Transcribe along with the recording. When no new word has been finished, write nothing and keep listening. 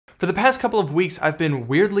For the past couple of weeks, I've been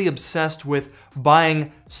weirdly obsessed with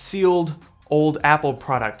buying sealed old Apple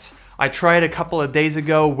products. I tried a couple of days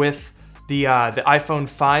ago with the iPhone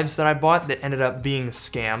 5s that I bought that ended up being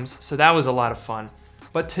scams, so that was a lot of fun.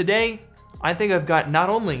 But today, I think I've got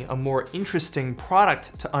not only a more interesting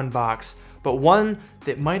product to unbox, but one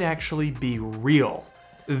that might actually be real.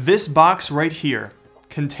 This box right here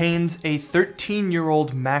contains a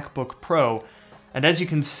 13-year-old MacBook Pro, and as you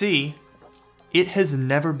can see, it has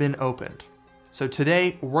never been opened. So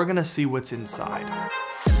today, we're gonna see what's inside.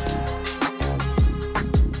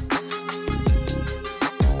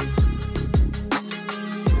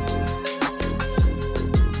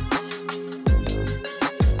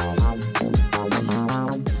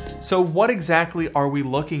 So what exactly are we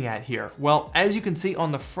looking at here? Well, as you can see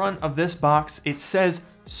on the front of this box, it says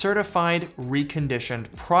certified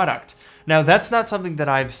reconditioned product. Now that's not something that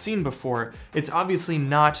I've seen before. It's obviously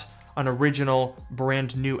not an original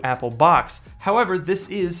brand new Apple box. However, this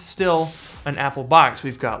is still an Apple box.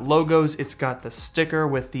 We've got logos, it's got the sticker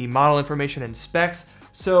with the model information and specs.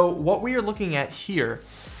 So what we are looking at here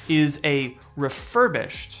is a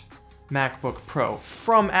refurbished MacBook Pro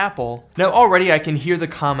from Apple. Now already I can hear the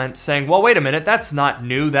comments saying, well, wait a minute, that's not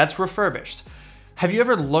new, that's refurbished. Have you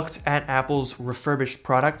ever looked at Apple's refurbished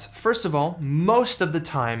products? First of all, most of the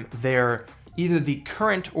time they're either the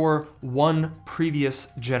current or one previous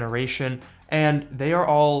generation, and they are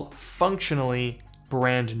all functionally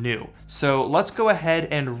brand new. So let's go ahead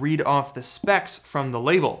and read off the specs from the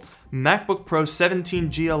label. MacBook Pro 17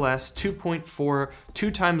 GLS 2.4,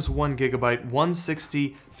 2x1 GB,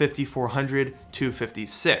 160, 5400,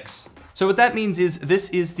 256. So what that means is this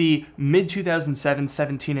is the mid-2007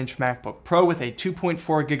 17-inch MacBook Pro with a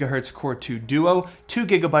 2.4 GHz Core 2 Duo, 2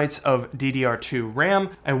 GB of DDR2 RAM,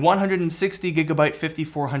 a 160 GB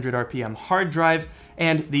 5400 RPM hard drive,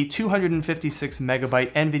 and the 256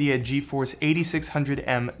 MB NVIDIA GeForce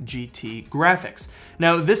 8600M GT graphics.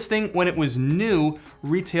 Now this thing, when it was new,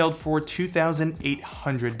 retailed for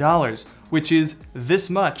 $2,800, which is this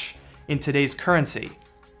much in today's currency.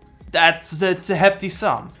 That's a hefty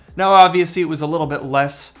sum. Now obviously it was a little bit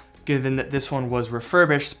less given that this one was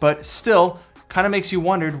refurbished, but still kind of makes you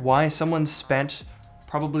wonder why someone spent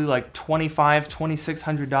probably like $2,500,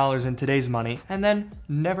 $2,600 in today's money and then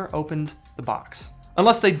never opened the box.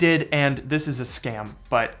 Unless they did, and this is a scam,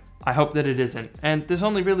 but I hope that it isn't. And there's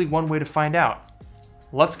only really one way to find out.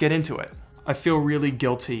 Let's get into it. I feel really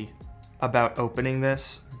guilty about opening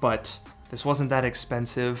this, but this wasn't that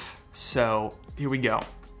expensive, so here we go.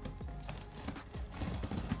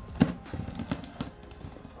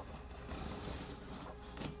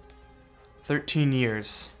 "13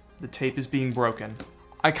 years. The tape is being broken."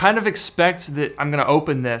 I kind of expect that I'm gonna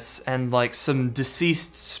open this and like some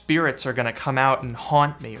deceased spirits are gonna come out and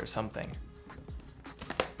haunt me or something.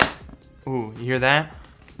 Ooh, you hear that?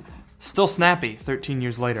 Still snappy 13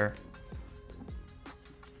 years later.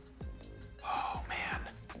 Oh man.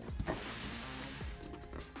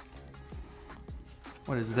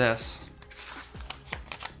 What is this?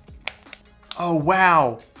 Oh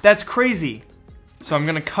wow, that's crazy. So I'm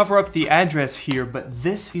gonna cover up the address here, but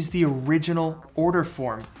this is the original order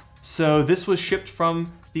form. So this was shipped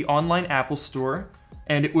from the online Apple store,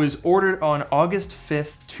 and it was ordered on August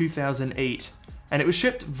 5th, 2008. And it was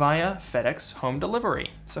shipped via FedEx home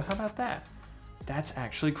delivery. So how about that? That's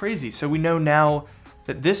actually crazy. So we know now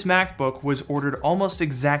that this MacBook was ordered almost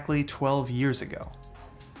exactly 12 years ago.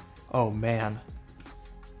 Oh man.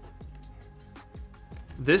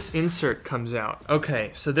 This insert comes out.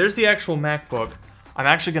 Okay, so there's the actual MacBook. I'm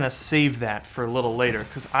actually gonna save that for a little later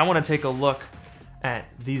because I wanna take a look at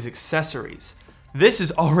these accessories. This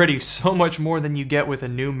is already so much more than you get with a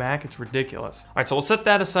new Mac, it's ridiculous. All right, so we'll set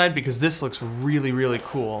that aside because this looks really, really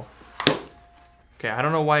cool. Okay, I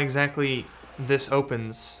don't know why exactly this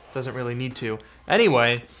opens, doesn't really need to.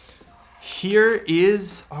 Anyway, here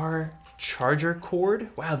is our charger cord.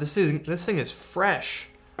 Wow, this thing is fresh.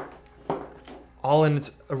 All in its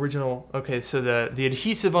original. Okay, so the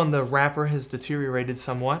adhesive on the wrapper has deteriorated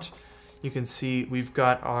somewhat. You can see we've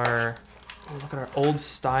got our, oh, look at our old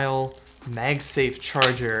style MagSafe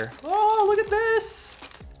charger. Oh, look at this.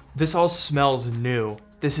 This all smells new.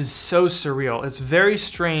 This is so surreal. It's very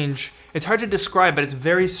strange. It's hard to describe, but it's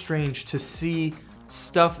very strange to see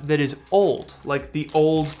stuff that is old, like the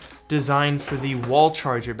old design for the wall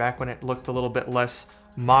charger back when it looked a little bit less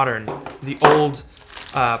modern. The old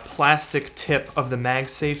plastic tip of the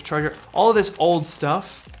MagSafe charger. All of this old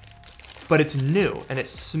stuff, but it's new and it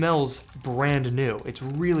smells brand new. It's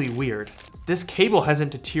really weird. This cable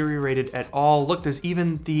hasn't deteriorated at all. Look, there's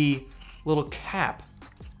even the little cap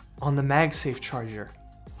on the MagSafe charger.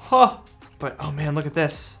 Huh, But oh man, look at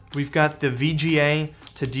this. We've got the VGA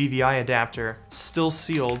to DVI adapter still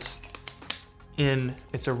sealed in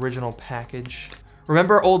its original package.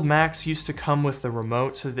 Remember old Macs used to come with the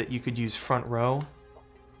remote so that you could use front row?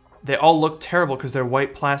 They all look terrible because they're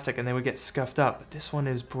white plastic and they would get scuffed up, but this one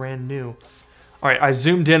is brand new. All right, I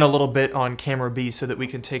zoomed in a little bit on camera B so that we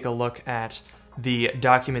can take a look at the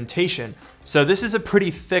documentation. So this is a pretty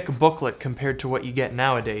thick booklet compared to what you get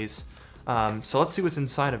nowadays. So let's see what's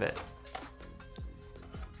inside of it.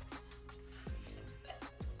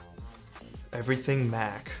 Everything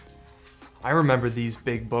Mac. I remember these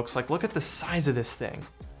big books. Like, look at the size of this thing.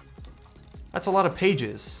 That's a lot of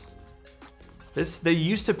pages. They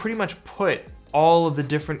used to pretty much put all of the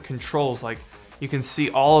different controls, like you can see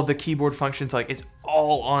all of the keyboard functions, like it's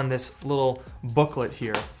all on this little booklet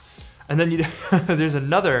here. And then there's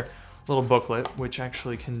another little booklet which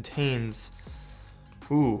actually contains,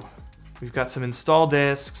 we've got some install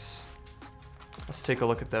discs. Let's take a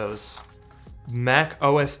look at those. Mac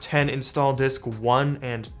OS X install disk 1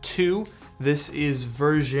 and 2. This is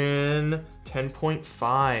version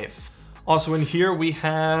 10.5. Also in here we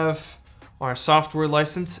have our software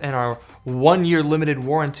license and our 1-year limited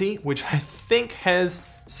warranty, which I think has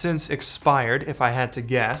since expired, if I had to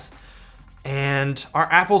guess. And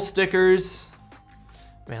our Apple stickers.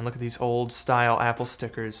 Man, look at these old style Apple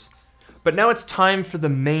stickers. But now it's time for the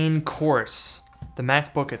main course, the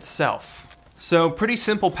MacBook itself. So pretty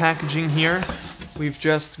simple packaging here. We've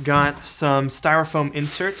just got some styrofoam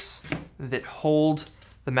inserts that hold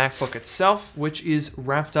the MacBook itself, which is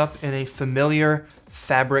wrapped up in a familiar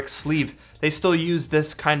fabric sleeve. They still use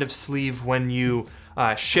this kind of sleeve when you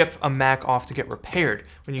ship a Mac off to get repaired.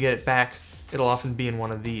 When you get it back, it'll often be in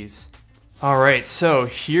one of these. All right, so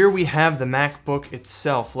here we have the MacBook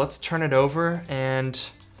itself. Let's turn it over and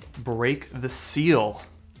break the seal.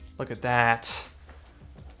 Look at that.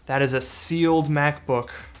 That is a sealed MacBook.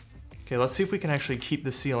 Okay, let's see if we can actually keep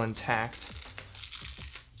the seal intact.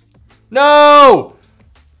 No!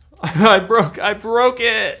 I broke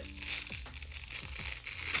it!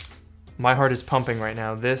 My heart is pumping right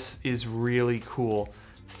now. This is really cool.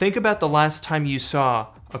 Think about the last time you saw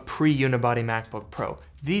a pre-unibody MacBook Pro.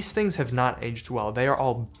 These things have not aged well. They are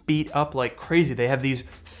all beat up like crazy. They have these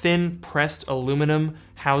thin pressed aluminum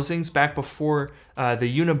housings back before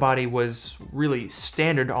the unibody was really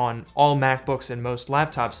standard on all MacBooks and most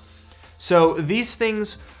laptops. So these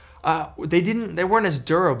things, they weren't as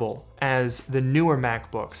durable as the newer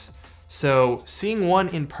MacBooks. So seeing one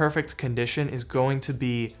in perfect condition is going to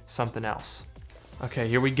be something else. Okay,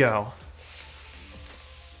 here we go.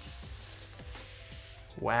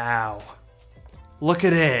 Wow. Look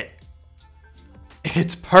at it.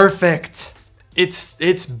 It's perfect.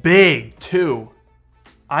 It's big too.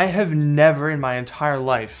 I have never in my entire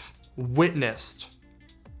life witnessed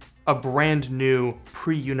a brand new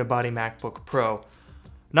pre-unibody MacBook Pro.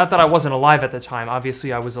 Not that I wasn't alive at the time.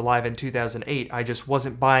 Obviously I was alive in 2008. I just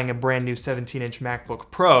wasn't buying a brand new 17-inch MacBook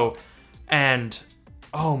Pro. And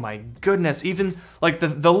oh my goodness, even like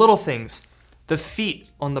the little things, the feet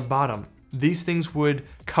on the bottom, these things would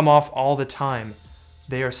come off all the time.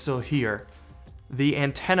 They are still here. The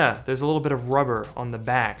antenna, there's a little bit of rubber on the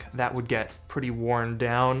back. That would get pretty worn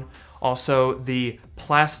down. Also, the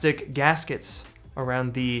plastic gaskets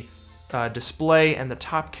around the display and the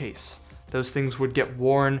top case. Those things would get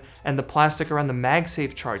worn, and the plastic around the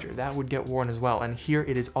MagSafe charger, that would get worn as well. And here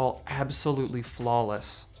it is all absolutely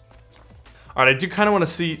flawless. All right, I do kind of want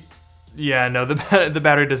to see, yeah, no, the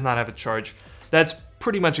battery does not have a charge. That's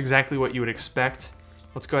pretty much exactly what you would expect.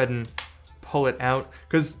 Let's go ahead and pull it out,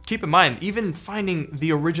 because keep in mind, even finding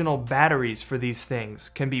the original batteries for these things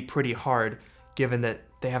can be pretty hard, given that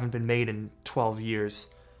they haven't been made in 12 years.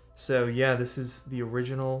 So yeah, this is the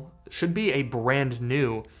original, should be a brand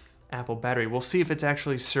new Apple battery. We'll see if it's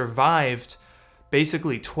actually survived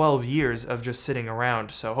basically 12 years of just sitting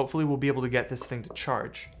around, so hopefully we'll be able to get this thing to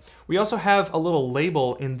charge. We also have a little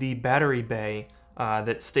label in the battery bay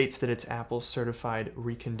that states that it's Apple certified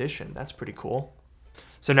reconditioned. That's pretty cool.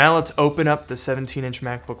 So now let's open up the 17-inch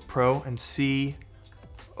MacBook Pro and see,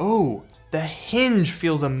 oh, the hinge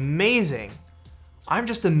feels amazing. I'm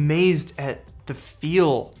just amazed at the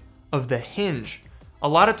feel of the hinge. A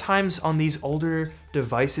lot of times on these older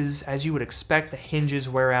devices, as you would expect, the hinges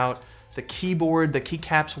wear out, the keyboard, the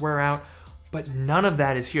keycaps wear out, but none of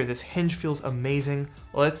that is here. This hinge feels amazing.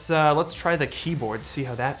 Let's try the keyboard, see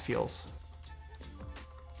how that feels.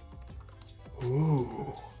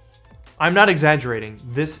 Ooh. I'm not exaggerating.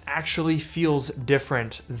 This actually feels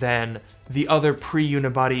different than the other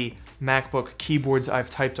pre-unibody MacBook keyboards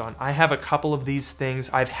I've typed on. I have a couple of these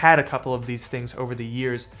things. I've had a couple of these things over the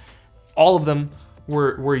years. All of them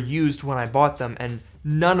were used when I bought them, and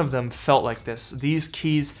none of them felt like this. These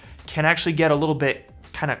keys can actually get a little bit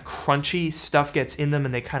kind of crunchy. Stuff gets in them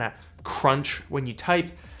and they kind of crunch when you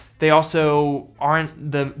type. They also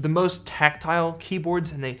aren't the most tactile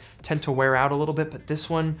keyboards, and they tend to wear out a little bit, but this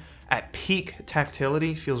one at peak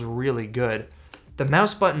tactility feels really good. The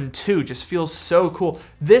mouse button too just feels so cool.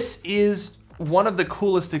 This is one of the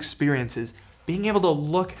coolest experiences, being able to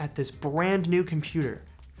look at this brand new computer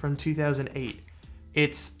from 2008.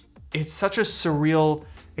 It's such a surreal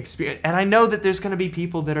experience. And I know that there's gonna be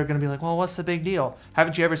people that are gonna be like, well, what's the big deal?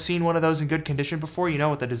 Haven't you ever seen one of those in good condition before? You know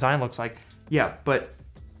what the design looks like. Yeah, but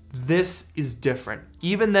this is different.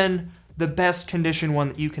 Even than the best condition one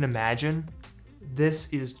that you can imagine,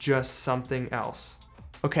 this is just something else.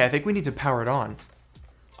 Okay, I think we need to power it on.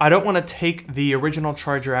 I don't want to take the original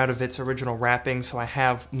charger out of its original wrapping, so I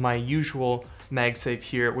have my usual MagSafe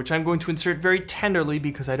here, which I'm going to insert very tenderly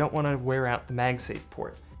because I don't want to wear out the MagSafe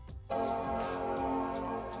port.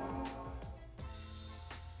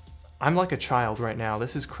 I'm like a child right now.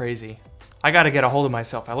 This is crazy. I gotta get a hold of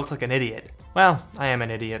myself. I look like an idiot. Well, I am an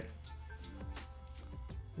idiot.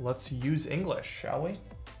 Let's use English, shall we?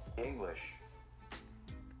 English.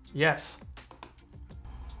 Yes.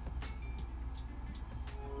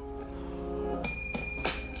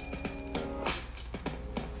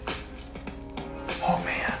 Oh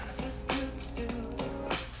man.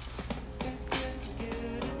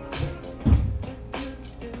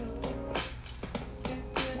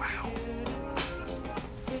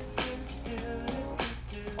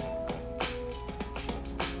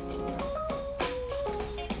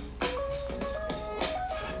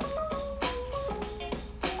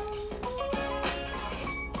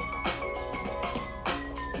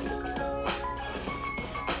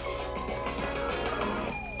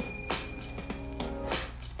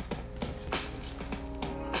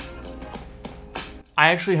 I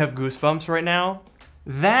actually have goosebumps right now.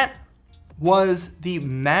 That was the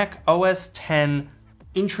Mac OS X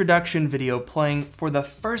introduction video playing for the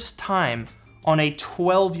first time on a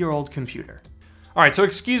 12-year-old computer. All right, so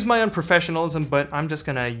excuse my unprofessionalism, but I'm just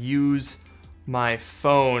gonna use my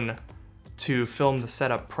phone to film the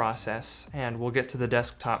setup process, and we'll get to the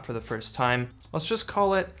desktop for the first time. Let's just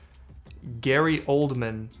call it Gary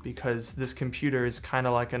Oldman, because this computer is kind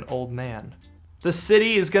of like an old man. The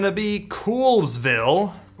city is gonna be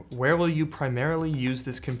Coolsville. Where will you primarily use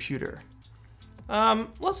this computer?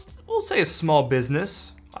 We'll say a small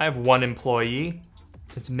business. I have one employee.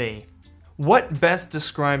 It's me. What best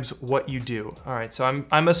describes what you do? All right, so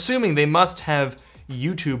I'm assuming they must have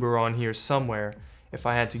YouTuber on here somewhere. If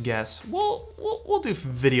I had to guess, we'll do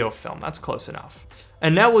video film. That's close enough.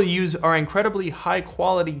 And now we'll use our incredibly high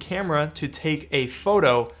quality camera to take a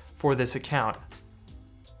photo for this account.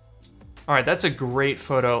 All right, that's a great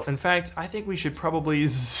photo. In fact, I think we should probably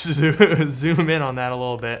zoom in on that a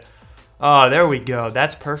little bit. Oh, there we go.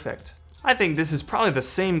 That's perfect. I think this is probably the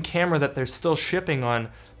same camera that they're still shipping on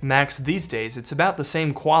Macs these days. It's about the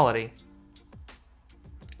same quality.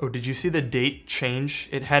 Oh, did you see the date change?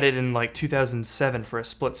 It had it in like 2007 for a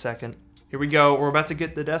split second. Here we go. We're about to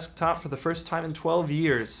get the desktop for the first time in 12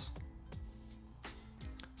 years.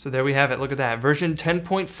 So there we have it. Look at that. Version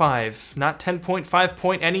 10.5. Not 10.5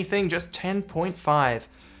 point anything, just 10.5.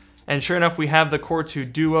 And sure enough, we have the Core 2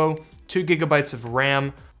 Duo, 2 gigabytes of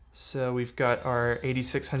RAM. So we've got our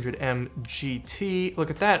 8600M GT. Look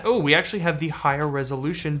at that. Oh, we actually have the higher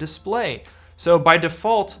resolution display. So by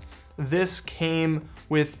default, this came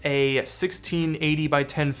with a 1680 by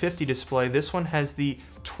 1050 display. This one has the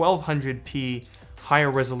 1200p higher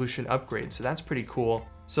resolution upgrade. So that's pretty cool.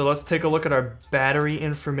 So let's take a look at our battery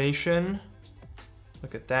information.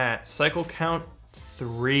 Look at that, cycle count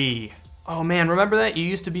 3. Oh man, remember that? You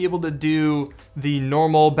used to be able to do the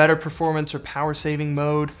normal, better performance or power saving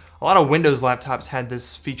mode. A lot of Windows laptops had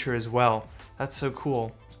this feature as well. That's so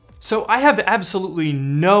cool. So I have absolutely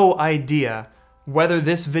no idea whether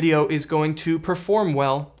this video is going to perform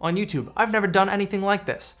well on YouTube. I've never done anything like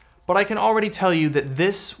this, but I can already tell you that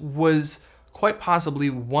this was quite possibly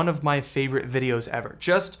one of my favorite videos ever.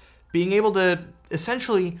 Just being able to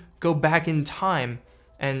essentially go back in time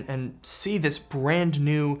and see this brand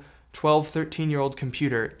new 12, 13-year-old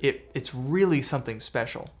computer, it's really something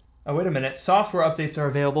special. Oh, wait a minute, software updates are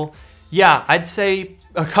available. Yeah, I'd say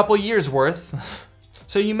a couple years worth.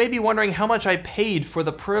 So you may be wondering how much I paid for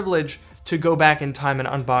the privilege to go back in time and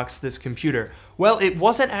unbox this computer. Well, it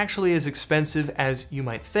wasn't actually as expensive as you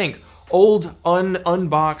might think. Old,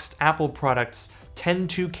 unboxed Apple products tend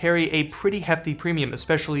to carry a pretty hefty premium,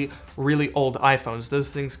 especially really old iPhones.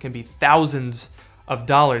 Those things can be thousands of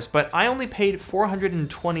dollars, but I only paid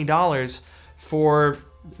 $420 for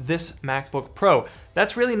this MacBook Pro.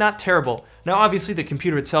 That's really not terrible. Now, obviously, the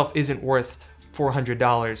computer itself isn't worth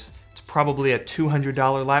 $400. It's probably a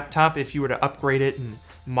 $200 laptop if you were to upgrade it and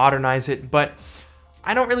modernize it, but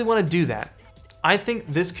I don't really want to do that. I think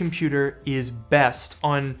this computer is best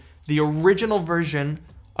on the original version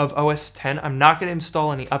of OS X. I'm not going to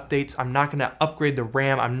install any updates. I'm not going to upgrade the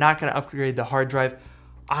RAM. I'm not going to upgrade the hard drive.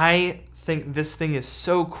 I think this thing is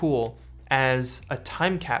so cool as a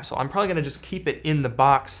time capsule. I'm probably going to just keep it in the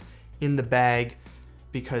box, in the bag,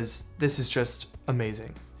 because this is just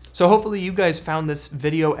amazing. So hopefully you guys found this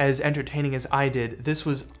video as entertaining as I did. This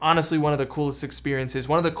was honestly one of the coolest experiences,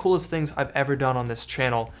 one of the coolest things I've ever done on this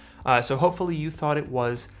channel. So hopefully you thought it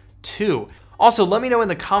was too. Also, let me know in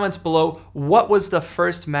the comments below, what was the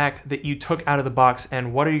first Mac that you took out of the box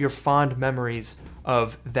and what are your fond memories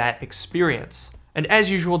of that experience? And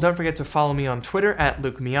as usual, don't forget to follow me on Twitter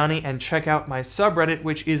 @LukeMiani and check out my subreddit,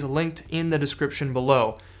 which is linked in the description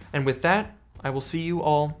below. And with that, I will see you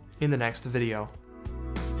all in the next video.